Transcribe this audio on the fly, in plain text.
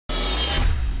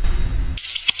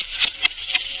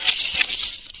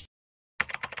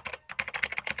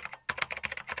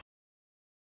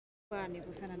Ni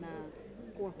kusana na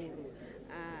kuwa huru.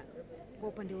 Kwa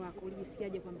upande wako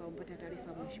ulijisikiaje kwamba umpata taarifa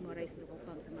Mheshimiwa Rais ndio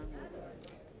kukupa msamaha?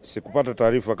 Sikupata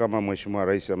taarifa kama Mheshimiwa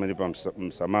Rais amenipa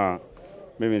msamaha.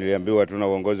 Mimi niliambiwa tu na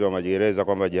uongozi wa magereza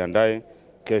kwamba jiandae,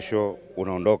 kesho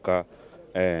unaondoka,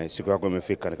 siku yako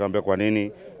imefika. Nikamwambia kwa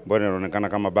nini? Mbona inaonekana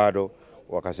kama bado?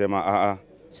 Wakasema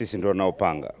sisi ndio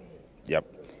tunaopanga. Yep.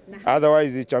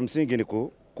 Otherwise cha msingi ni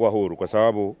kuwa huru kwa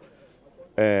sababu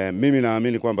mimi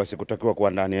naamini kwamba sikutakiwa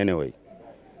kuwa ndani anyway.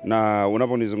 Na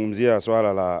unaponizungumzia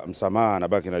swala la msamaha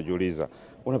nabaki najiuliza,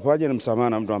 unapaje na msamaha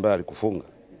na mtu ambaye alikufunga?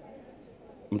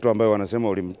 Mtu ambaye wanasema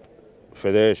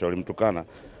ulimfedhesha, ulimtukana,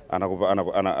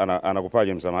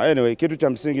 anakupaje msamaha? Anyway, kitu cha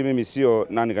msingi mimi sio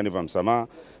nani kanipa msamaha.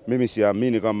 Mimi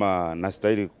siamini kama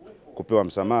nastahili kupewa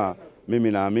msamaha.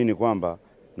 Mimi naamini kwamba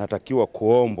natakiwa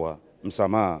kuombwa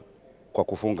msamaha kwa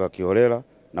kufunga kiholela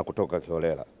na kutoka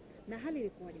kiholela. Na hali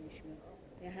ilikuwaje mheshimiwa?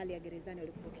 Ya hali ya gerezani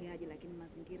ulikupokeaje, lakini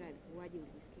mazingira yalikuwaje,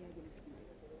 ulijisikiaje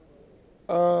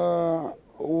na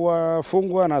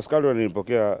wafungwa na askari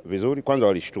walinipokea vizuri.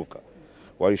 Kwanza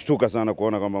walishtuka sana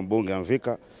kuona kwamba mbunge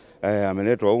amefika,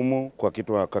 ameletwa humu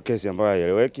kwa kesi ambayo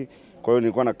haieleweki. Kwa hiyo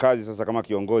nilikuwa na kazi sasa kama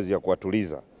kiongozi ya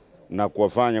kuwatuliza na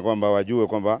kuwafanya kwamba wajue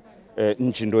kwamba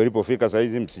nchi ndio ilipofika saa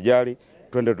hizi, msijali,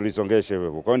 twende tulisongeshe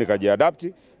hivyo. Kwa hiyo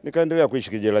nikajiadapti, nikaendelea kuishi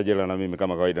kijela na mimi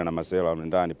kama kawaida na masela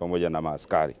ndani pamoja na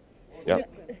maaskari. Yep.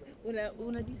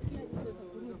 Unajisikiaje sasa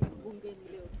kurudi bungeni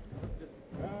leo?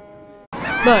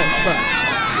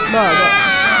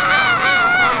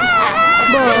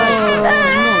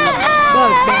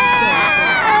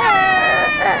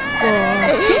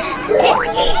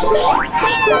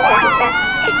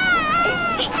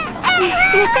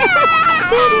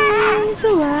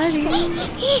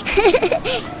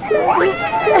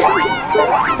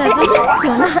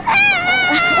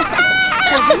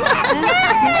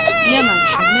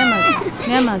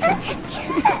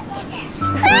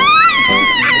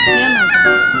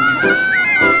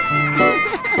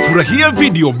 Furahia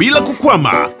video bila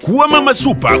kukwama. Kuwa mama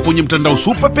super kwenye mtandao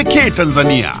super pekee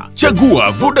Tanzania.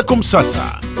 Chagua Vodacom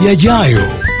sasa. Yajayo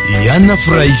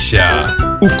yanafurahisha.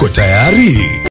 Uko tayari?